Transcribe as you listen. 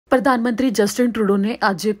ਪ੍ਰਧਾਨ ਮੰਤਰੀ Justin Trudeau ਨੇ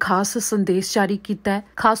ਅੱਜ ਖਾਸ ਸੰਦੇਸ਼ ਜਾਰੀ ਕੀਤਾ ਹੈ।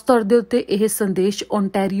 ਖਾਸ ਤੌਰ ਦੇ ਉੱਤੇ ਇਹ ਸੰਦੇਸ਼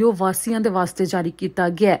ਓਨਟਾਰੀਓ ਵਾਸੀਆਂ ਦੇ ਵਾਸਤੇ ਜਾਰੀ ਕੀਤਾ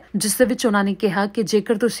ਗਿਆ ਹੈ, ਜਿਸ ਦੇ ਵਿੱਚ ਉਹਨਾਂ ਨੇ ਕਿਹਾ ਕਿ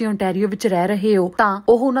ਜੇਕਰ ਤੁਸੀਂ ਓਨਟਾਰੀਓ ਵਿੱਚ ਰਹਿ ਰਹੇ ਹੋ ਤਾਂ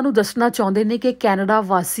ਉਹ ਉਹਨਾਂ ਨੂੰ ਦੱਸਣਾ ਚਾਹੁੰਦੇ ਨੇ ਕਿ ਕੈਨੇਡਾ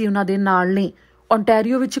ਵਾਸੀ ਉਹਨਾਂ ਦੇ ਨਾਲ ਨੇ।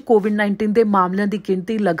 ਓਨਟਾਰੀਓ ਵਿੱਚ ਕੋਵਿਡ-19 ਦੇ ਮਾਮਲਿਆਂ ਦੀ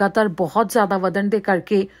ਗਿਣਤੀ ਲਗਾਤਾਰ ਬਹੁਤ ਜ਼ਿਆਦਾ ਵਧਣ ਦੇ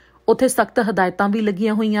ਕਰਕੇ ਉੱਥੇ ਸਖਤ ਹਦਾਇਤਾਂ ਵੀ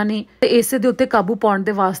ਲੱਗੀਆਂ ਹੋਈਆਂ ਨੇ ਤੇ ਇਸੇ ਦੇ ਉੱਤੇ ਕਾਬੂ ਪਾਉਣ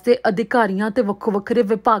ਦੇ ਵਾਸਤੇ ਅਧਿਕਾਰੀਆਂ ਤੇ ਵੱਖੋ-ਵੱਖਰੇ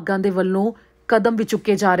ਵਿਭਾਗਾਂ ਦੇ ਵੱਲੋਂ ਕਦਮ ਵੀ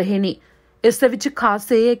ਚੁੱਕੇ ਜਾ ਰਹੇ ਨੇ। ਇਸ ਦੇ ਵਿੱਚ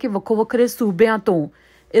ਖਾਸ ਇਹ ਹੈ ਕਿ ਵੱਖੋ-ਵੱਖਰੇ ਸੂਬਿਆਂ ਤੋਂ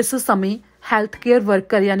ਇਸ ਸਮੇਂ ਹੈਲਥ ਕੇਅਰ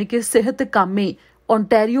ਵਰਕਰ ਯਾਨੀ ਕਿ ਸਿਹਤ ਕਾਮੇ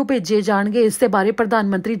ਓਨਟਾਰੀਓ ਭੇਜੇ ਜਾਣਗੇ। ਇਸ ਦੇ ਬਾਰੇ ਪ੍ਰਧਾਨ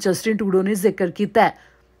ਮੰਤਰੀ ਜਸਟਿਨ ਟਰੂਡੋ ਨੇ ਜ਼ਿਕਰ ਕੀਤਾ ਹੈ,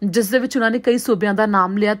 ਜਿਸ ਦੇ ਵਿੱਚ ਉਹਨਾਂ ਨੇ ਕਈ ਸੂਬਿਆਂ ਦਾ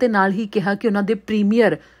ਨਾਮ ਲਿਆ ਤੇ ਨਾਲ ਹੀ ਕਿਹਾ ਕਿ ਉਹਨਾਂ ਦੇ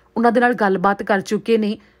ਪ੍ਰੀਮੀਅਰ ਉਹਨਾਂ ਦੇ ਨਾਲ ਗੱਲਬਾਤ ਕਰ ਚੁੱਕੇ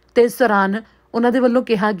ਨੇ ਤੇ ਇਸ ਦੌਰਾਨ ਉਹਨਾਂ ਦੇ ਵੱਲੋਂ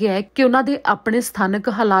ਕਿਹਾ ਗਿਆ ਹੈ ਕਿ ਉਹਨਾਂ ਦੇ ਆਪਣੇ ਸਥਾਨਕ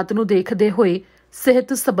ਹਾਲਾਤ ਨੂੰ ਦੇਖਦੇ ਹੋਏ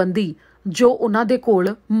ਸਿਹਤ ਸੰਬੰਧੀ ਜੋ ਉਹਨਾਂ ਦੇ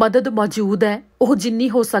ਕੋਲ ਮਦਦ ਮੌਜੂਦ ਹੈ ਉਹ ਜਿੰਨੀ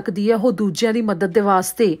ਹੋ ਸਕਦੀ ਹੈ ਉਹ ਦੂਜਿਆਂ ਦੀ ਮਦਦ ਦੇ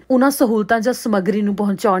ਵਾਸਤੇ ਉਹਨਾਂ ਸਹੂਲਤਾਂ ਜਾਂ ਸਮੱਗਰੀ ਨੂੰ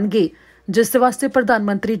ਪਹੁੰਚਾਉਣਗੇ। ਜਿਸ ਦੇ ਵਾਸਤੇ ਪ੍ਰਧਾਨ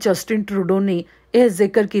ਮੰਤਰੀ ਜਸਟਿਨ ਟਰੂਡੋ ਨੇ ਇਹ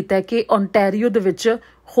ਜ਼ਿਕਰ ਕੀਤਾ ਹੈ ਕਿ ਓਨਟਾਰੀਓ ਦੇ ਵਿੱਚ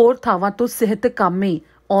ਹੋਰ ਥਾਵਾਂ ਤੋਂ ਸਿਹਤ ਕਾਮੇ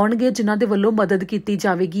ਆਉਣਗੇ ਜਿਨ੍ਹਾਂ ਦੇ ਵੱਲੋਂ ਮਦਦ ਕੀਤੀ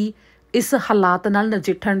ਜਾਵੇਗੀ ਇਸ ਹਾਲਾਤ ਨਾਲ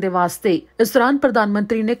ਨਜਿੱਠਣ ਦੇ ਵਾਸਤੇ। ਇਸ ਦੌਰਾਨ ਪ੍ਰਧਾਨ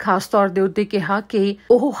ਮੰਤਰੀ ਨੇ ਖਾਸ ਤੌਰ ਦੇ ਉੱਤੇ ਕਿਹਾ ਕਿ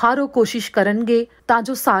ਉਹ ਹਰ ਉਹ ਕੋਸ਼ਿਸ਼ ਕਰਨਗੇ ਤਾਂ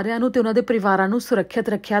ਜੋ ਸਾਰਿਆਂ ਨੂੰ ਤੇ ਉਹਨਾਂ ਦੇ ਪਰਿਵਾਰਾਂ ਨੂੰ ਸੁਰੱਖਿਅਤ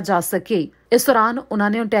ਰੱਖਿਆ ਜਾ ਸਕੇ। ਇਸ ਦੌਰਾਨ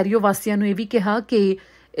ਉਹਨਾਂ ਨੇ ਓਨਟਾਰੀਓ ਵਾਸੀਆਂ ਨੂੰ ਇਹ ਵੀ ਕਿਹਾ ਕਿ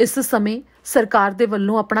ਇਸ ਸਮੇਂ ਸਰਕਾਰ ਦੇ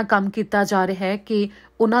ਵੱਲੋਂ ਆਪਣਾ ਕੰਮ ਕੀਤਾ ਜਾ ਰਿਹਾ ਹੈ ਕਿ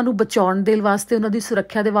ਉਹਨਾਂ ਨੂੰ ਬਚਾਉਣ ਦੇ ਵਾਸਤੇ ਉਹਨਾਂ ਦੀ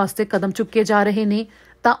ਸੁਰੱਖਿਆ ਦੇ ਵਾਸਤੇ ਕਦਮ ਚੁੱਕੇ ਜਾ ਰਹੇ ਨੇ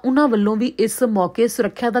ਤਾਂ ਉਹਨਾਂ ਵੱਲੋਂ ਵੀ ਇਸ ਮੌਕੇ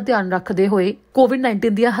ਸੁਰੱਖਿਆ ਦਾ ਧਿਆਨ ਰੱਖਦੇ ਹੋਏ ਕੋਵਿਡ-19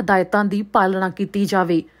 ਦੀਆਂ ਹਦਾਇਤਾਂ ਦੀ ਪਾਲਣਾ ਕੀਤੀ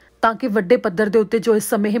ਜਾਵੇ ਤਾਂ ਕਿ ਵੱਡੇ ਪੱਧਰ ਦੇ ਉੱਤੇ ਜੋ ਇਸ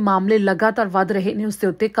ਸਮੇਂ ਇਹ ਮਾਮਲੇ ਲਗਾਤਾਰ ਵੱਧ ਰਹੇ ਨੇ ਉਸ ਦੇ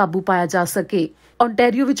ਉੱਤੇ ਕਾਬੂ ਪਾਇਆ ਜਾ ਸਕੇ।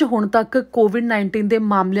 ਓਨਟਾਰੀਓ ਵਿੱਚ ਹੁਣ ਤੱਕ ਕੋਵਿਡ-19 ਦੇ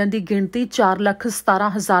ਮਾਮਲਿਆਂ ਦੀ ਗਿਣਤੀ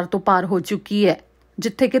 4,17,000 ਤੋਂ ਪਾਰ ਹੋ ਚੁੱਕੀ ਹੈ,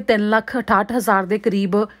 ਜਿੱਥੇ ਕਿ 3,68,000 ਦੇ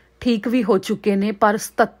ਕਰੀਬ ਠੀਕ ਵੀ ਹੋ ਚੁੱਕੇ ਨੇ ਪਰ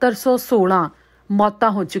 7716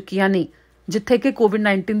 ਮੌਤਾਂ ਹੋ ਚੁੱਕੀਆਂ ਨੇ। ਜਿੱਥੇ ਕਿ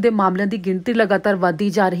ਕੋਵਿਡ-19 ਦੇ ਮਾਮਲਿਆਂ ਦੀ ਗਿਣਤੀ ਲਗਾਤਾਰ ਵਧਦੀ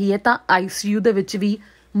ਜਾ ਰਹੀ ਹੈ ਤਾਂ ICU ਦੇ ਵਿੱਚ ਵੀ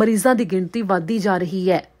ਮਰੀਜ਼ਾਂ ਦੀ ਗਿਣਤੀ ਵਧਦੀ ਜਾ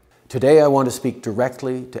ਰਹੀ ਹੈ। Today, I want to speak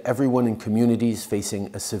directly to everyone in communities facing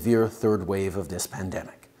a severe third wave of this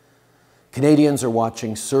pandemic. Canadians are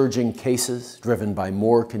watching surging cases driven by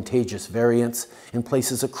more contagious variants in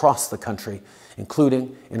places across the country, including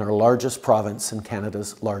in our largest province and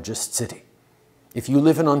Canada's largest city. If you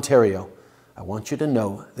live in Ontario, I want you to know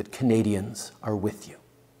that Canadians are with you.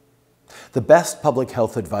 The best public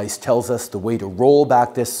health advice tells us the way to roll back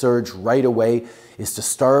this surge right away is to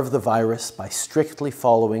starve the virus by strictly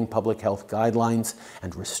following public health guidelines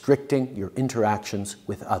and restricting your interactions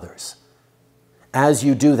with others. As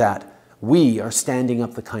you do that, we are standing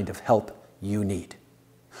up the kind of help you need.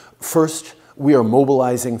 First, we are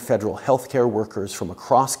mobilizing federal healthcare workers from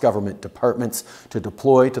across government departments to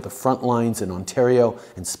deploy to the front lines in Ontario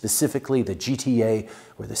and specifically the GTA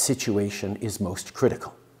where the situation is most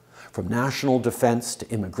critical. From national defence to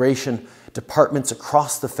immigration, departments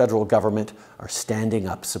across the federal government are standing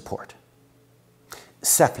up support.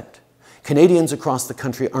 Second, Canadians across the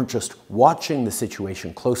country aren't just watching the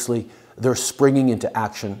situation closely, they're springing into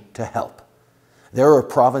action to help. There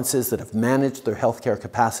are provinces that have managed their healthcare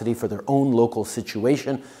capacity for their own local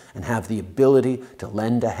situation and have the ability to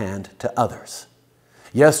lend a hand to others.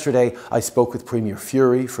 Yesterday, I spoke with Premier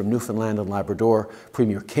Fury from Newfoundland and Labrador,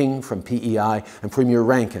 Premier King from PEI, and Premier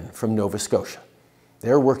Rankin from Nova Scotia.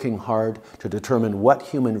 They're working hard to determine what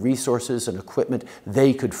human resources and equipment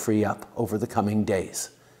they could free up over the coming days.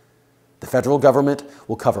 The federal government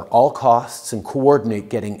will cover all costs and coordinate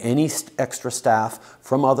getting any extra staff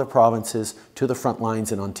from other provinces to the front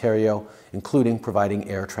lines in Ontario, including providing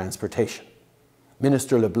air transportation.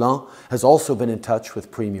 Minister LeBlanc has also been in touch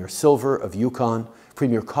with Premier Silver of Yukon,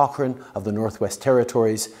 Premier Cochrane of the Northwest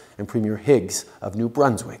Territories, and Premier Higgs of New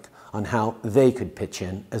Brunswick on how they could pitch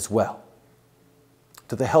in as well.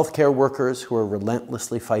 To the healthcare workers who are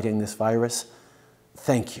relentlessly fighting this virus,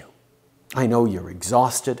 thank you. I know you're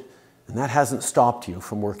exhausted, and that hasn't stopped you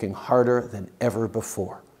from working harder than ever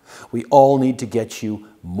before. We all need to get you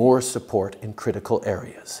more support in critical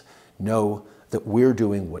areas. Know that we're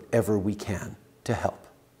doing whatever we can to help.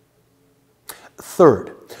 Third,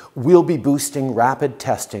 we'll be boosting rapid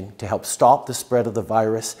testing to help stop the spread of the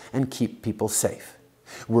virus and keep people safe.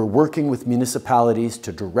 We're working with municipalities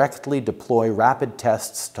to directly deploy rapid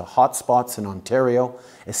tests to hotspots in Ontario,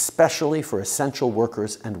 especially for essential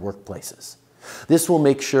workers and workplaces. This will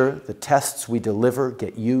make sure the tests we deliver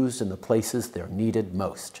get used in the places they're needed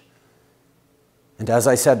most. And as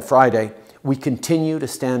I said Friday, we continue to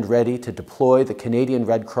stand ready to deploy the Canadian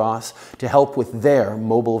Red Cross to help with their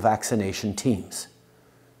mobile vaccination teams.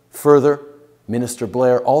 Further, Minister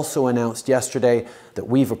Blair also announced yesterday that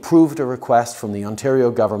we've approved a request from the Ontario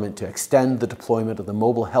government to extend the deployment of the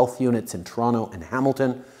mobile health units in Toronto and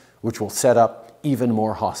Hamilton, which will set up even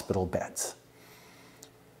more hospital beds.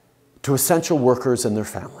 To essential workers and their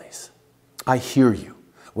families, I hear you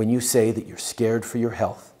when you say that you're scared for your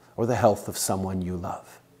health or the health of someone you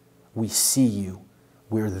love. We see you.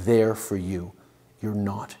 We're there for you. You're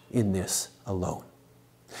not in this alone.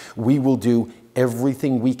 We will do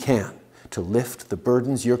everything we can to lift the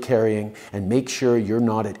burdens you're carrying and make sure you're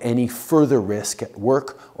not at any further risk at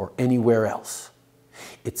work or anywhere else.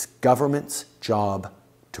 It's government's job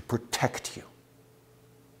to protect you.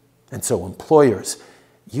 And so employers,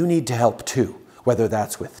 you need to help too, whether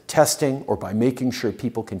that's with testing or by making sure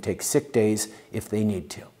people can take sick days if they need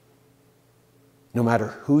to. No matter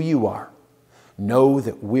who you are, know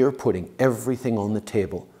that we're putting everything on the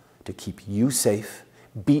table to keep you safe,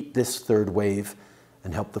 beat this third wave,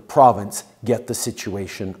 and help the province get the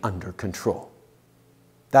situation under control.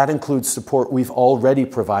 That includes support we've already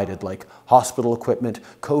provided, like hospital equipment,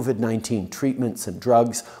 COVID-19 treatments and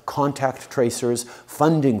drugs, contact tracers,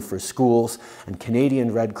 funding for schools, and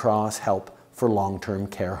Canadian Red Cross help for long-term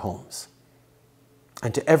care homes.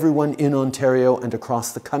 And to everyone in Ontario and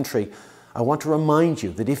across the country, I want to remind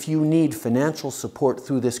you that if you need financial support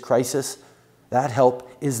through this crisis, that help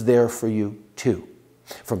is there for you too.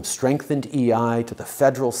 From strengthened EI to the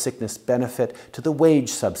federal sickness benefit to the wage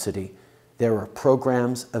subsidy, there are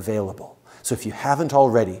programs available. So if you haven't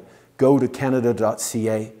already, go to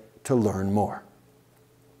canada.ca to learn more.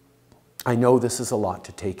 I know this is a lot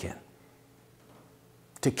to take in.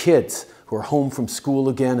 To kids who are home from school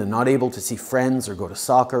again and not able to see friends or go to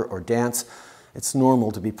soccer or dance, it's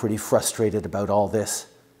normal to be pretty frustrated about all this.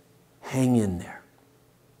 Hang in there.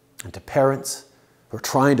 And to parents who are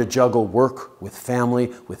trying to juggle work with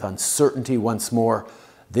family, with uncertainty once more,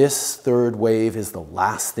 this third wave is the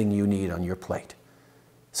last thing you need on your plate.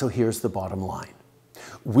 So here's the bottom line.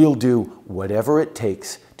 We'll do whatever it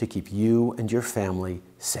takes to keep you and your family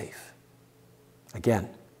safe. Again,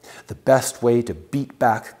 the best way to beat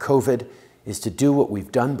back COVID is to do what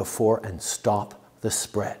we've done before and stop the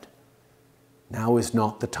spread. Now is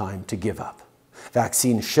not the time to give up.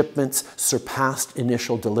 Vaccine shipments surpassed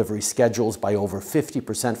initial delivery schedules by over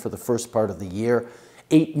 50% for the first part of the year.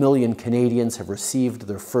 8 million Canadians have received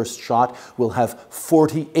their first shot. We'll have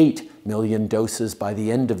 48 million doses by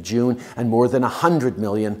the end of June and more than 100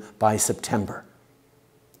 million by September.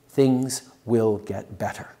 Things will get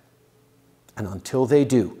better. And until they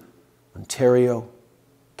do, Ontario,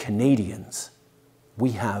 Canadians,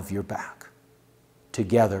 we have your back.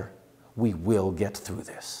 Together, we will get through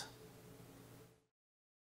this.